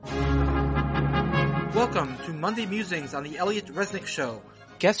Welcome to Monday Musings on the Elliot Resnick Show.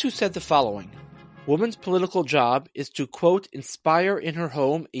 Guess who said the following? Woman's political job is to, quote, inspire in her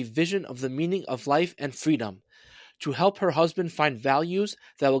home a vision of the meaning of life and freedom, to help her husband find values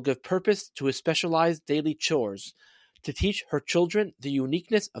that will give purpose to his specialized daily chores, to teach her children the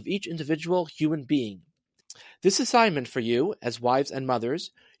uniqueness of each individual human being. This assignment for you, as wives and mothers,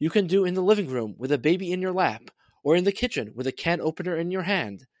 you can do in the living room with a baby in your lap, or in the kitchen with a can opener in your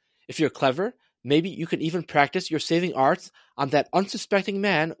hand. If you're clever, maybe you can even practice your saving arts on that unsuspecting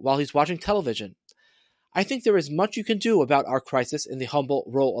man while he's watching television. I think there is much you can do about our crisis in the humble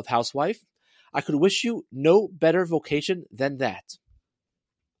role of housewife. I could wish you no better vocation than that.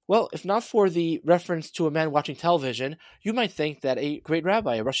 Well, if not for the reference to a man watching television, you might think that a great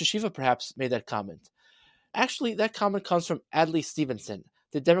rabbi, a Rosh Hashiva perhaps, made that comment. Actually, that comment comes from Adlai Stevenson,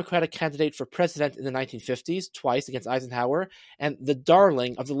 the Democratic candidate for president in the 1950s, twice against Eisenhower, and the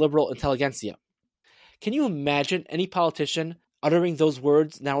darling of the liberal intelligentsia. Can you imagine any politician uttering those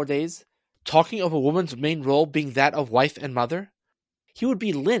words nowadays, talking of a woman's main role being that of wife and mother? He would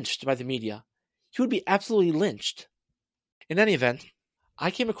be lynched by the media. He would be absolutely lynched. In any event, I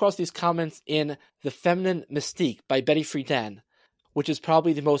came across these comments in The Feminine Mystique by Betty Friedan, which is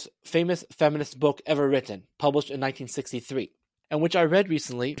probably the most famous feminist book ever written, published in 1963, and which I read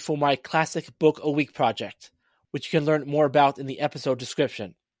recently for my Classic Book a Week project, which you can learn more about in the episode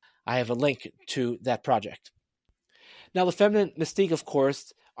description. I have a link to that project. Now, The Feminine Mystique, of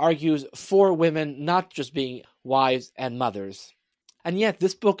course, argues for women not just being wives and mothers. And yet,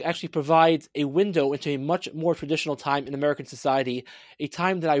 this book actually provides a window into a much more traditional time in American society, a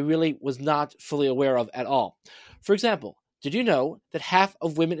time that I really was not fully aware of at all. For example, did you know that half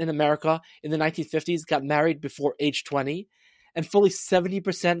of women in America in the 1950s got married before age 20, and fully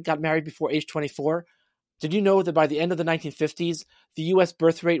 70% got married before age 24? Did you know that by the end of the 1950s, the U.S.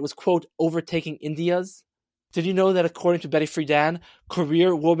 birth rate was, quote, overtaking India's? Did you know that according to Betty Friedan,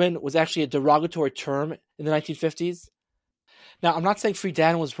 career woman was actually a derogatory term in the 1950s? Now, I'm not saying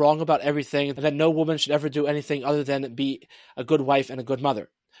Friedan was wrong about everything and that no woman should ever do anything other than be a good wife and a good mother.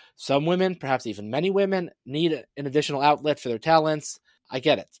 Some women, perhaps even many women, need an additional outlet for their talents. I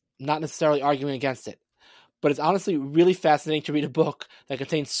get it. I'm not necessarily arguing against it. But it's honestly really fascinating to read a book that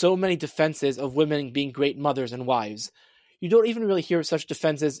contains so many defenses of women being great mothers and wives. You don't even really hear such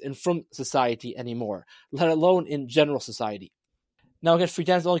defenses in frum society anymore, let alone in general society. Now again,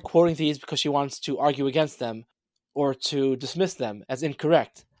 Friedan's only quoting these because she wants to argue against them or to dismiss them as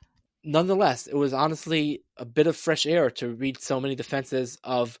incorrect. Nonetheless, it was honestly a bit of fresh air to read so many defenses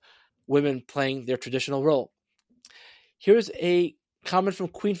of women playing their traditional role. Here's a comment from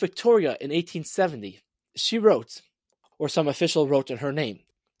Queen Victoria in 1870. She wrote, or some official wrote in her name,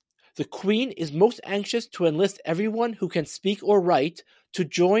 "The Queen is most anxious to enlist everyone who can speak or write to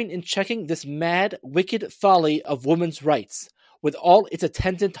join in checking this mad, wicked folly of woman's rights, with all its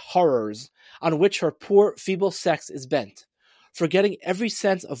attendant horrors, on which her poor feeble sex is bent, forgetting every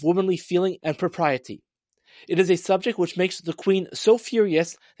sense of womanly feeling and propriety. It is a subject which makes the Queen so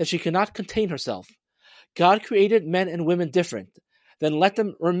furious that she cannot contain herself. God created men and women different, then let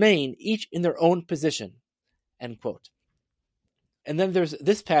them remain each in their own position." End quote. And then there's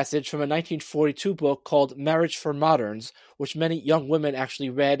this passage from a 1942 book called Marriage for Moderns, which many young women actually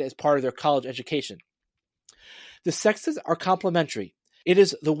read as part of their college education. "The sexes are complementary. It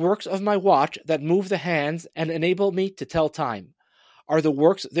is the works of my watch that move the hands and enable me to tell time. Are the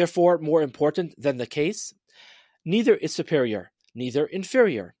works, therefore, more important than the case? Neither is superior, neither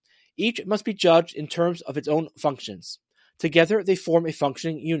inferior. Each must be judged in terms of its own functions. Together they form a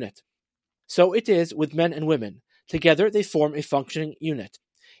functioning unit. So it is with men and women. Together they form a functioning unit.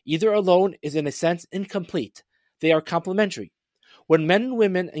 Either alone is in a sense incomplete. They are complementary. When men and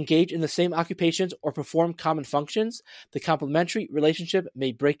women engage in the same occupations or perform common functions, the complementary relationship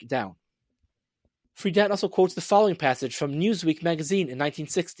may break down." Friedan also quotes the following passage from Newsweek magazine in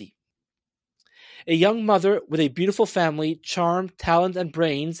 1960. "A young mother with a beautiful family, charm, talent, and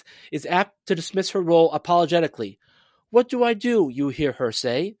brains is apt to dismiss her role apologetically. 'What do I do?' you hear her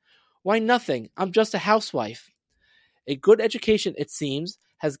say. 'Why, nothing. I'm just a housewife.' A good education, it seems,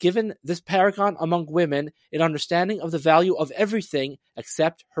 has given this paragon among women an understanding of the value of everything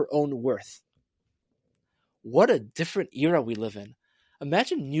except her own worth." What a different era we live in.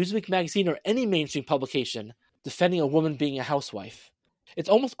 Imagine Newsweek magazine or any mainstream publication defending a woman being a housewife. It's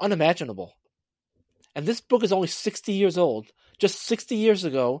almost unimaginable. And this book is only 60 years old. Just 60 years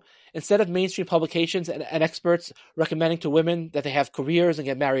ago, instead of mainstream publications and experts recommending to women that they have careers and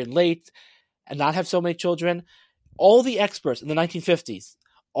get married late and not have so many children, all the experts in the 1950s,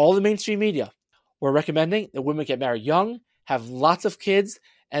 all the mainstream media, were recommending that women get married young, have lots of kids,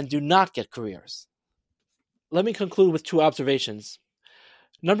 and do not get careers. let me conclude with two observations.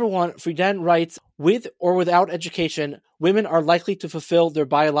 Number one, Friedan writes, with or without education, women are likely to fulfill their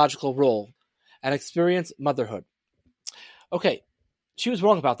biological role and experience motherhood. Okay, she was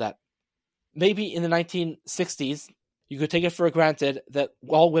wrong about that. Maybe in the 1960s, you could take it for granted that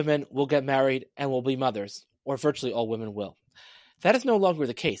all women will get married and will be mothers, or virtually all women will. That is no longer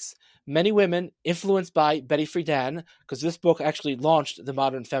the case. Many women, influenced by Betty Friedan, because this book actually launched the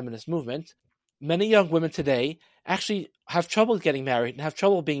modern feminist movement, many young women today actually have trouble getting married and have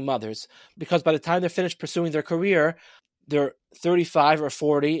trouble being mothers, because by the time they're finished pursuing their career, they're 35 or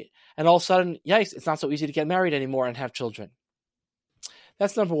 40, and all of a sudden, yikes, it's not so easy to get married anymore and have children.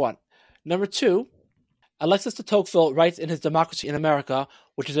 That's number one. Number two, Alexis de Tocqueville writes in his Democracy in America,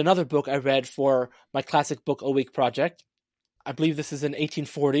 which is another book I read for my Classic Book a Week project. I believe this is in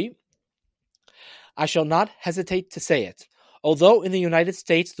 1840. I shall not hesitate to say it. Although in the United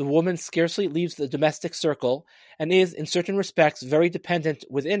States the woman scarcely leaves the domestic circle and is, in certain respects, very dependent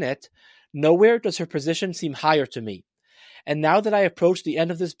within it, nowhere does her position seem higher to me. And now that I approach the end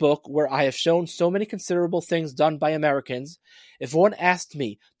of this book, where I have shown so many considerable things done by Americans, if one asked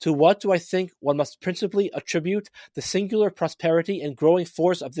me to what do I think one must principally attribute the singular prosperity and growing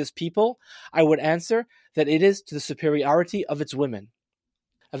force of this people, I would answer that it is to the superiority of its women.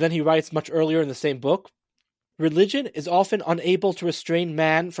 And then he writes much earlier in the same book, religion is often unable to restrain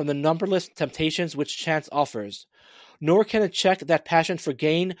man from the numberless temptations which chance offers, nor can it check that passion for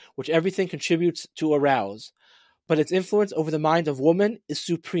gain which everything contributes to arouse. But its influence over the mind of woman is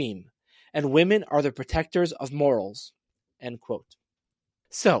supreme, and women are the protectors of morals. End quote.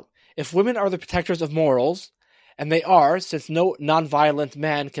 So, if women are the protectors of morals, and they are, since no nonviolent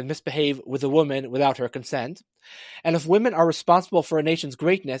man can misbehave with a woman without her consent, and if women are responsible for a nation's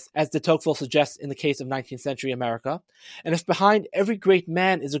greatness, as de Tocqueville suggests in the case of 19th century America, and if behind every great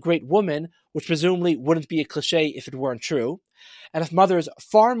man is a great woman, which presumably wouldn't be a cliche if it weren't true, and if mothers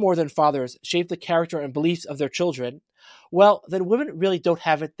far more than fathers shape the character and beliefs of their children, well, then women really don't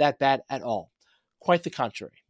have it that bad at all. Quite the contrary.